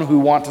own, who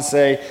want to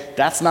say,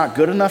 that's not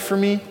good enough for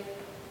me,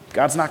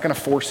 God's not going to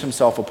force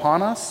himself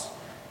upon us,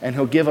 and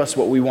he'll give us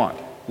what we want,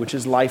 which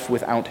is life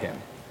without him.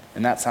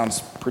 And that sounds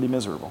pretty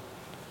miserable.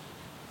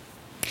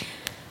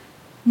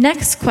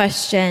 Next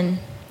question.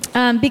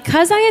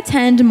 Because I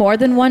attend more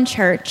than one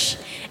church,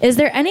 is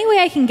there any way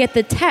I can get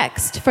the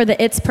text for the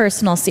It's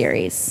Personal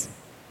series?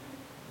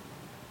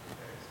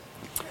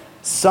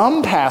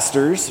 Some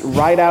pastors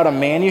write out a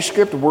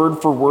manuscript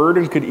word for word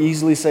and could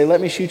easily say, let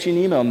me shoot you an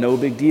email, no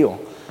big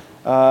deal.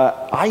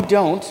 I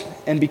don't,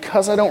 and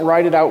because I don't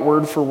write it out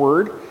word for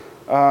word,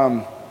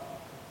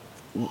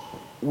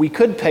 we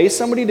could pay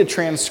somebody to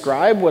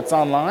transcribe what's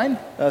online.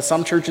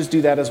 Some churches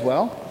do that as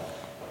well.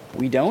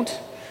 We don't.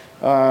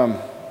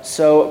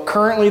 So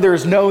currently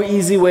there's no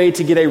easy way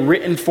to get a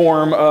written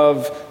form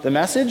of the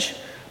message,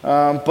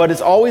 but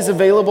it's always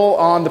available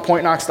on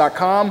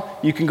thepointknox.com.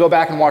 You can go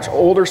back and watch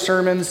older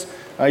sermons.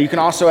 You can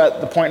also at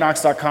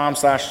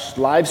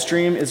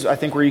thepointknox.com/livestream is I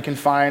think where you can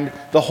find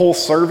the whole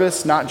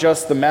service, not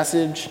just the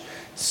message.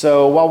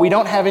 So while we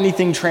don't have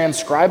anything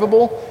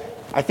transcribable,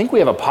 I think we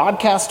have a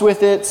podcast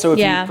with it. So if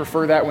you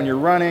prefer that when you're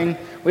running,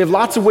 we have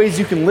lots of ways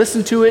you can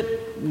listen to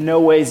it.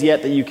 No ways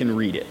yet that you can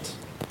read it.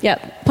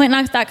 Yep.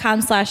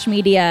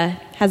 Pointknox.com/media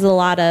has a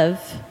lot of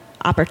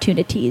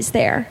opportunities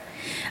there.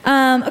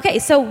 Okay,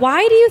 so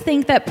why do you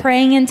think that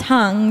praying in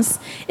tongues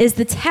is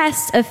the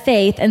test of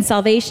faith and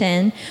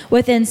salvation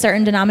within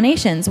certain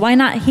denominations? Why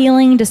not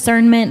healing,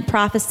 discernment,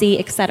 prophecy,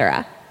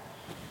 etc.?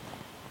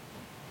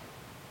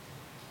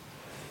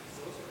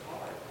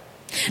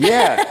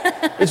 Yeah,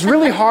 it's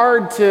really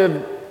hard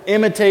to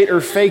imitate or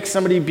fake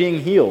somebody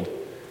being healed.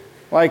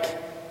 Like,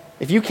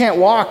 if you can't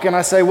walk and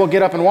I say, well,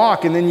 get up and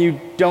walk, and then you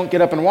don't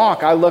get up and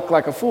walk, I look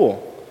like a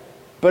fool.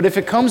 But if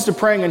it comes to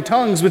praying in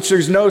tongues, which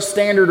there's no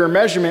standard or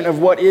measurement of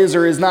what is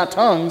or is not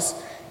tongues,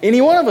 any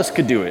one of us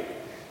could do it.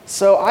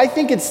 So I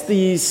think it's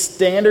the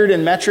standard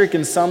and metric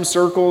in some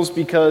circles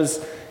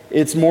because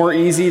it's more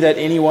easy that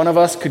any one of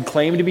us could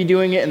claim to be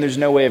doing it and there's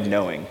no way of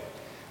knowing.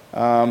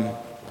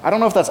 I don't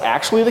know if that's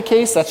actually the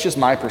case, that's just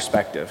my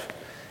perspective.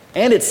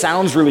 And it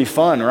sounds really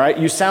fun, right?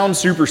 You sound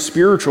super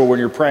spiritual when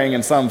you're praying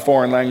in some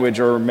foreign language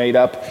or made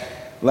up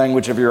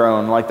language of your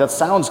own. Like, that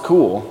sounds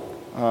cool.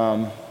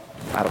 I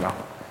don't know.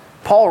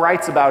 Paul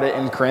writes about it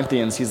in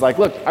Corinthians. He's like,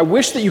 look, I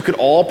wish that you could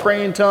all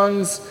pray in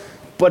tongues,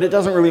 but it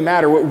doesn't really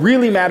matter. What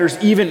really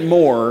matters even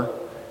more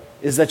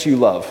is that you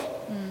love.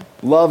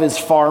 Love is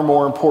far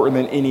more important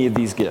than any of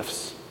these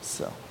gifts.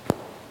 So,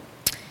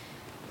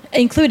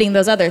 including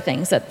those other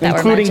things that were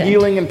mentioned. Including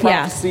healing and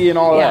prophecy and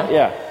all of that,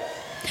 yeah.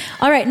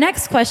 All right,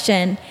 next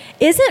question.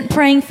 Isn't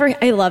praying for,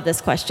 I love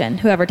this question,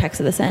 whoever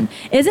texted this in.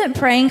 Isn't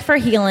praying for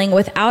healing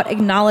without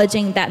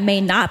acknowledging that may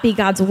not be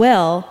God's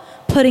will,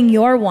 putting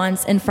your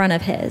wants in front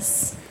of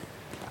his?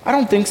 I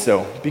don't think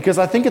so, because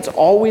I think it's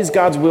always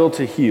God's will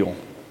to heal,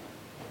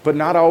 but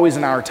not always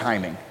in our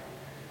timing.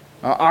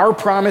 Our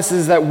promise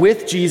is that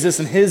with Jesus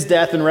and his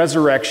death and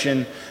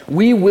resurrection,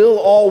 we will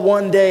all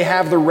one day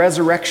have the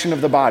resurrection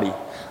of the body.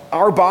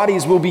 Our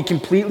bodies will be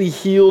completely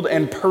healed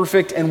and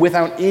perfect and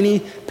without any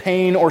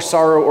pain or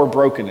sorrow or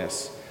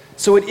brokenness.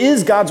 So it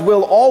is God's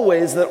will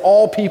always that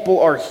all people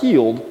are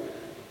healed,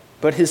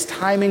 but his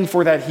timing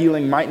for that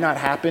healing might not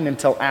happen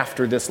until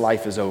after this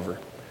life is over.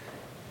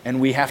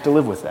 And we have to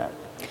live with that.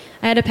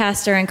 I had a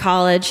pastor in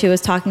college who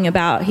was talking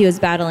about, he was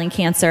battling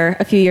cancer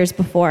a few years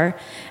before,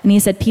 and he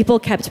said people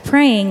kept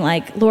praying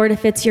like, Lord,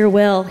 if it's your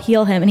will,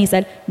 heal him. And he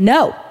said,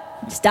 no,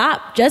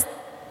 stop, just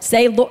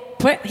say, Lord,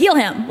 heal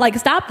him. Like,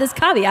 stop this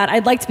caveat.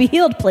 I'd like to be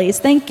healed, please.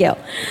 Thank you.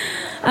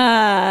 So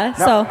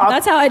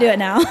that's how I do it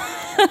now.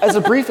 As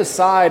a brief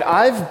aside,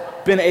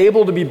 I've been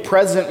able to be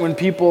present when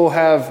people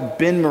have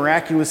been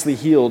miraculously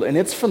healed, and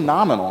it's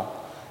phenomenal.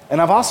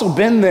 And I've also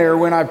been there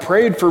when I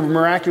prayed for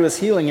miraculous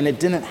healing and it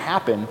didn't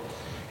happen.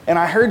 And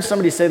I heard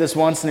somebody say this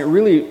once, and it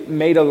really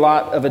made a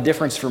lot of a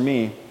difference for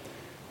me.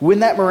 When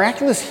that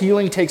miraculous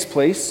healing takes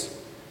place,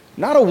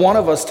 not a one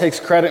of us takes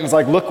credit and is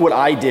like, look what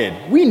I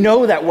did. We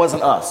know that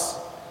wasn't us.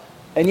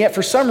 And yet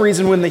for some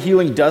reason when the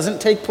healing doesn't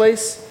take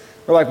place,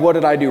 we're like, what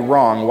did I do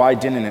wrong? Why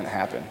didn't it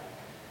happen?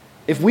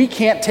 If we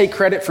can't take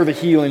credit for the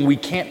healing, we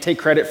can't take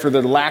credit for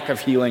the lack of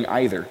healing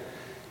either.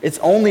 It's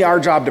only our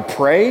job to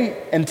pray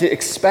and to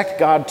expect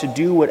God to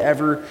do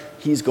whatever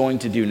he's going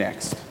to do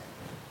next.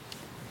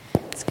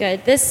 That's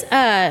good.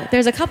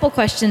 There's a couple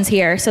questions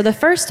here. So the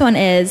first one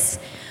is,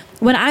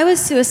 when I was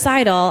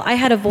suicidal, I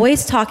had a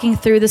voice talking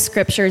through the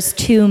scriptures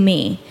to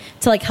me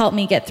to like help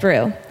me get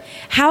through.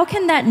 How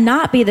can that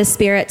not be the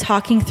Spirit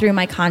talking through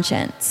my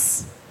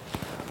conscience?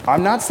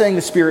 I'm not saying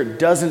the Spirit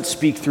doesn't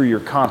speak through your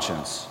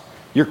conscience.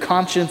 Your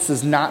conscience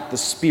is not the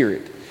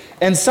Spirit.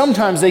 And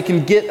sometimes they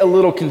can get a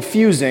little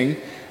confusing.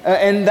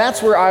 And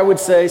that's where I would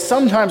say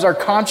sometimes our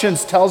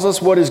conscience tells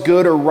us what is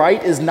good or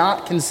right is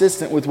not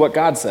consistent with what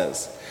God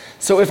says.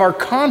 So if our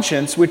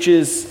conscience, which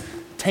is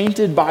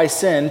tainted by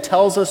sin,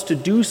 tells us to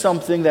do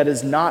something that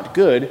is not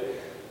good,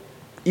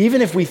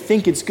 even if we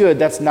think it's good,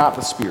 that's not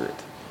the Spirit.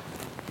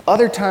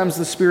 Other times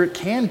the Spirit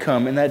can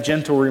come in that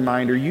gentle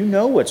reminder, you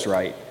know what's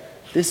right.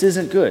 This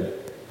isn't good.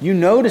 You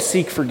know to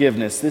seek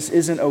forgiveness. This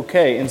isn't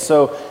okay. And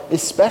so,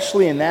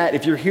 especially in that,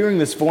 if you're hearing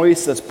this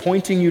voice that's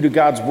pointing you to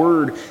God's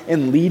word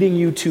and leading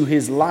you to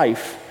his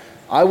life,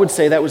 I would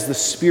say that was the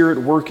Spirit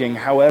working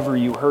however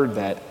you heard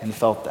that and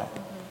felt that.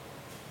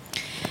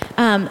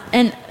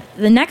 And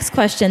the next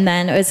question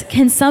then is,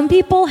 can some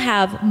people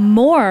have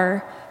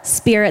more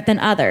Spirit than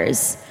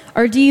others?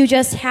 Or do you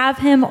just have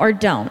him or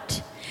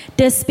don't?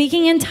 Does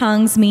speaking in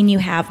tongues mean you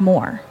have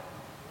more?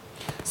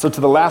 So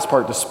to the last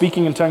part, does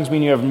speaking in tongues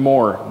mean you have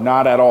more?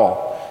 Not at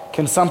all.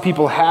 Can some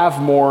people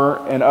have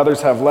more and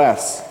others have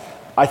less?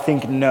 I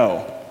think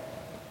no.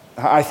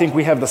 I think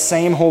we have the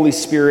same Holy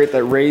Spirit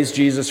that raised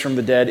Jesus from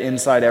the dead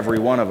inside every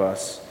one of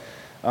us.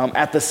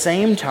 At the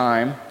same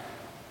time,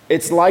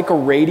 It's like a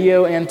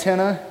radio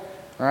antenna,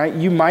 right?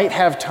 You might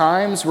have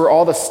times where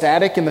all the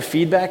static and the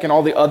feedback and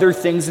all the other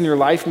things in your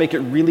life make it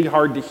really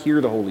hard to hear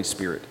the Holy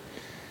Spirit.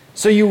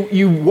 So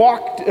you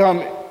walk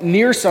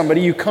near somebody,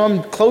 you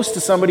come close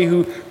to somebody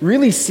who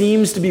really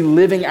seems to be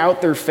living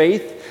out their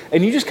faith,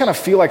 and you just kind of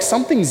feel like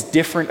something's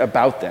different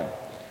about them.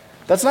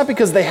 That's not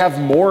because they have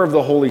more of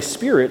the Holy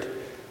Spirit,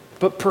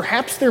 but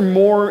perhaps they're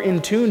more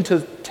in tune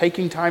to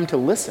taking time to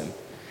listen.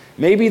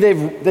 Maybe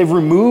they've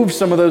removed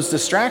some of those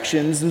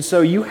distractions, and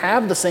so you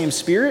have the same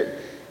Spirit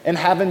and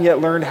haven't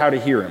yet learned how to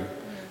hear Him.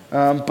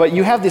 But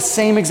you have the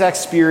same exact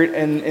Spirit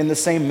in the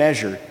same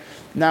measure.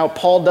 Now,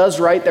 Paul does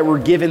write that we're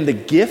given the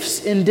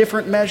gifts in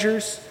different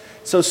measures,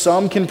 so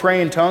some can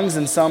pray in tongues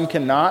and some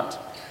cannot.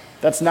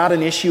 That's not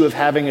an issue of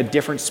having a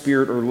different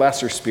spirit or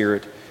lesser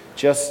spirit,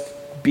 just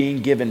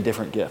being given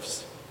different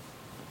gifts.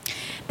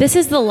 This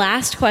is the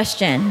last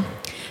question.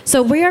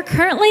 So we are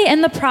currently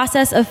in the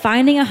process of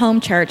finding a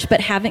home church,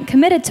 but haven't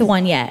committed to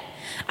one yet.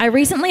 I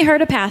recently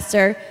heard a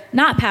pastor,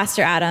 not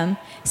Pastor Adam,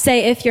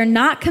 say if you're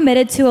not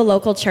committed to a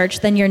local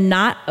church, then you're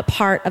not a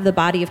part of the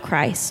body of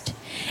Christ.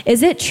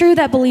 Is it true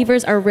that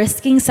believers are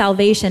risking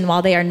salvation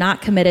while they are not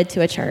committed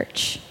to a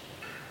church?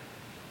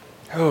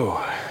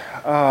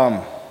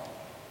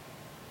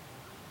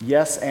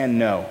 Yes and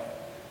no.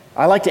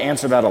 I like to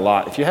answer that a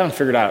lot. If you haven't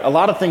figured out, a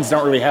lot of things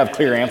don't really have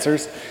clear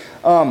answers.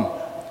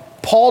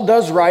 Paul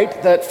does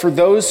write that for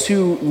those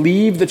who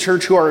leave the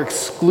church, who are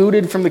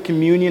excluded from the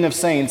communion of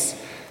saints,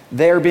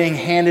 they are being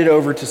handed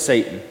over to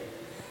Satan.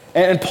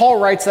 And Paul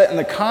writes that in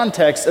the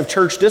context of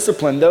church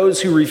discipline,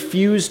 those who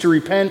refuse to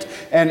repent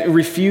and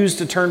refuse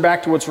to turn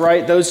back to what's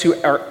right, those who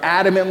are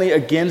adamantly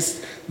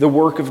against the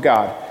work of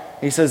God.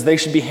 He says they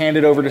should be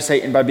handed over to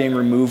Satan by being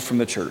removed from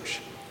the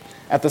church.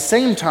 At the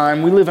same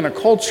time, we live in a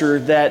culture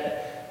that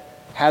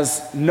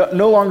has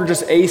no longer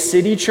just a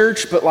city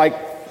church, but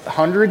like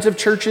hundreds of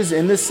churches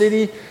in this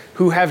city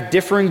who have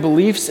differing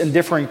beliefs and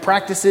differing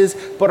practices,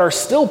 but are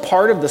still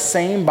part of the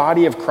same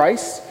body of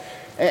Christ.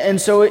 And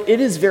so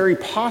it is very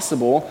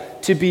possible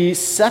to be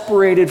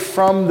separated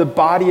from the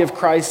body of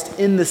Christ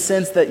in the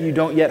sense that you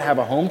don't yet have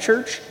a home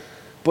church,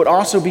 but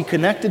also be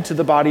connected to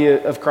the body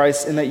of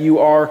Christ in that you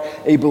are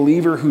a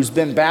believer who's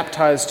been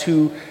baptized,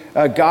 who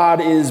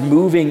God is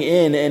moving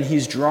in and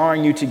He's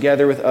drawing you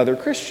together with other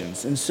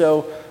Christians. And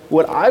so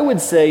what I would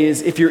say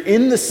is if you're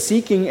in the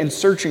seeking and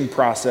searching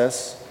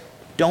process,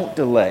 don't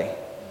delay.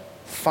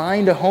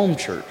 Find a home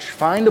church.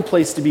 Find a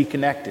place to be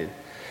connected.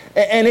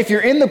 And if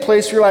you're in the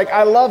place where you're like,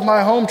 I love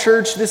my home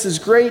church, this is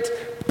great,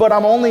 but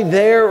I'm only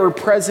there or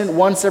present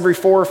once every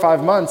 4 or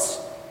 5 months,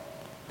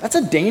 that's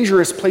a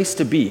dangerous place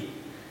to be.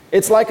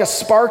 It's like a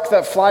spark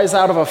that flies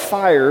out of a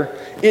fire.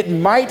 It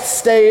might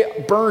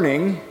stay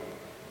burning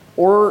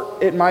or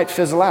it might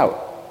fizzle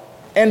out.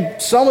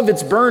 And some of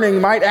its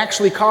burning might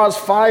actually cause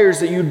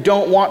fires that you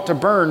don't want to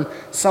burn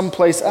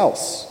someplace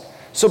else.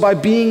 So by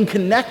being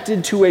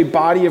connected to a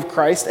body of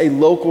Christ, a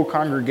local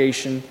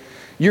congregation,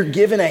 you're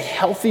given a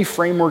healthy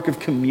framework of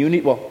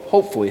community, well,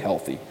 hopefully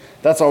healthy.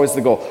 That's always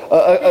the goal.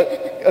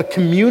 A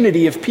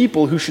community of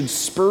people who should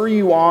spur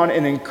you on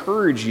and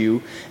encourage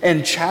you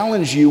and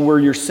challenge you where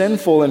you're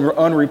sinful and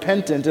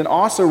unrepentant, and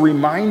also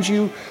remind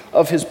you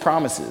of His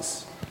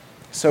promises.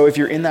 So if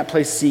you're in that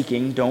place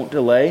seeking, don't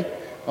delay.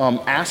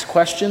 Ask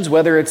questions,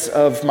 whether it's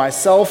of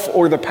myself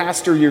or the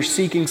pastor you're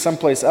seeking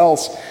someplace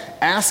else.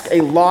 Ask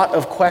a lot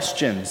of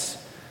questions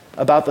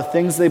about the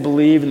things they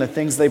believe and the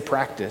things they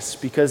practice,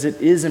 because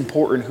it is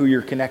important who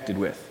you're connected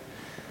with.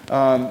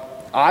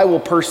 I will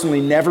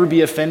personally never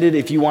be offended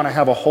if you want to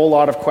have a whole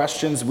lot of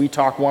questions. We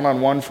talk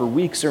one-on-one for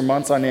weeks or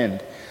months on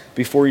end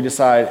before you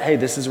decide, hey,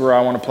 this is where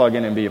I want to plug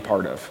in and be a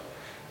part of.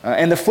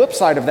 And the flip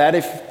side of that,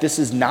 if this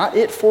is not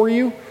it for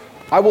you,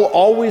 I will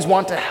always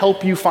want to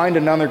help you find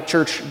another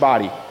church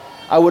body.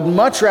 I would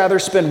much rather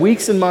spend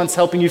weeks and months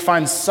helping you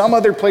find some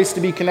other place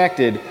to be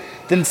connected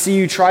than see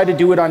you try to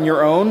do it on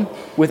your own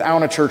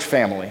without a church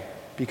family,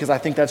 because I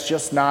think that's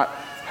just not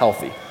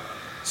healthy.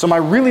 So my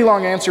really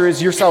long answer is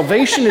your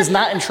salvation is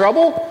not in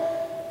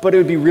trouble, but it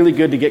would be really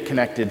good to get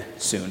connected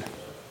soon.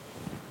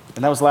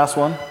 And that was the last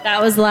one?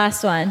 That was the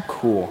last one.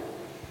 Cool.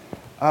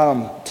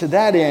 To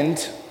that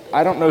end,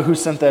 I don't know who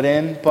sent that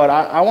in, but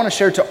I want to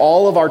share to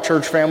all of our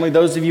church family,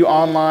 those of you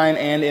online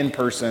and in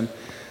person.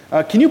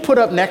 Can you put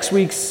up next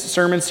week's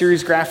sermon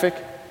series graphic?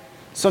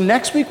 So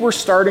next week we're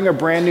starting a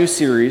brand new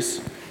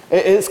series.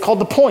 It's called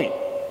The Point,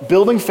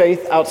 Building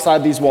Faith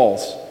Outside These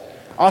Walls.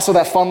 Also,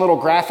 that fun little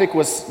graphic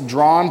was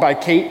drawn by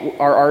Kate,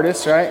 our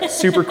artist, right?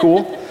 Super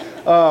cool.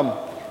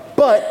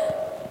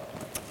 But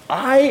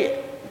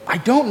I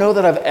don't know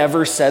that I've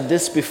ever said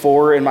this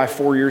before in my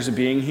 4 years of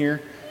being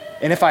here.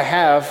 And if I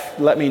have,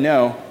 let me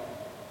know.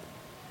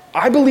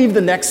 I believe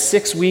the next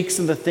 6 weeks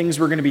and the things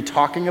we're going to be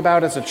talking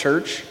about as a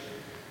church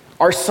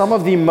are some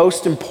of the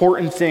most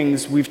important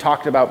things we've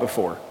talked about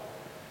before.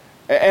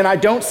 And I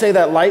don't say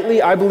that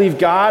lightly. I believe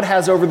God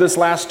has, over this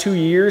last 2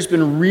 years,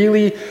 been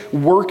really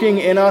working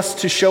in us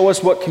to show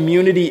us what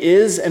community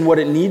is and what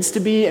it needs to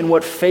be and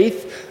what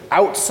faith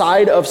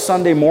outside of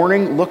Sunday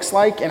morning looks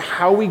like and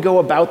how we go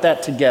about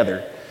that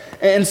together.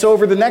 And so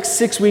over the next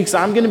 6 weeks,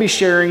 I'm going to be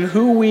sharing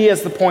who we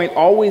as the Point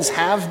always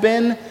have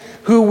been,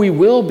 who we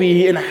will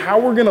be, and how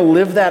we're going to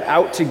live that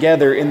out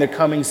together in the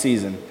coming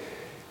season.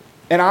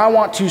 And I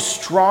want to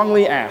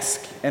strongly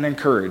ask and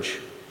encourage,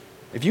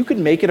 if you could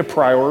make it a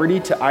priority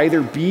to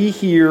either be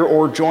here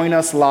or join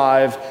us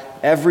live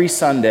every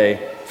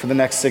Sunday for the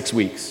next 6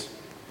 weeks.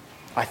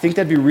 I think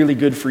that'd be really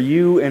good for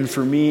you and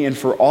for me and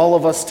for all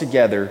of us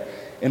together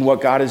in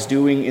what God is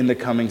doing in the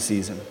coming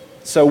season.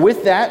 So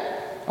with that,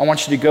 I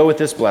want you to go with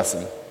this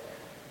blessing.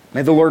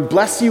 May the Lord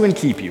bless you and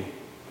keep you.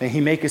 May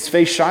he make his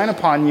face shine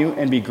upon you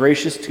and be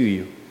gracious to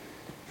you.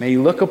 May he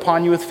look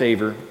upon you with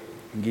favor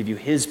and give you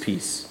his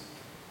peace.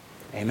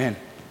 Amen.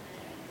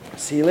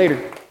 See you later.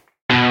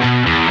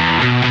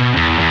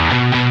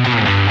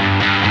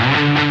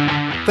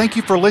 Thank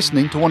you for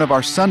listening to one of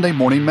our Sunday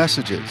morning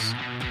messages.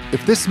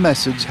 If this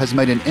message has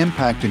made an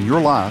impact in your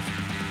life,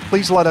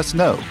 please let us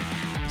know.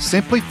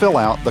 Simply fill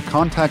out the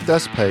Contact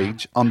Us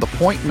page on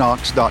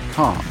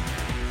thepointknox.com.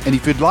 And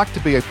if you'd like to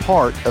be a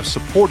part of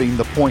supporting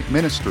the Point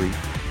Ministry,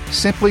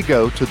 simply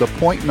go to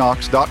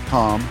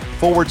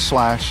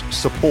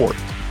thepointknox.com/support.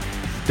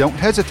 Don't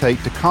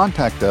hesitate to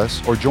contact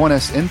us or join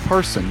us in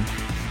person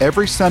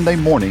every Sunday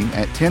morning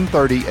at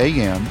 10:30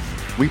 a.m.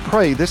 We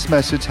pray this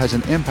message has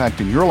an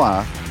impact in your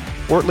life,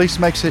 or at least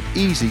makes it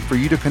easy for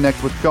you to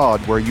connect with God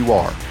where you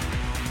are.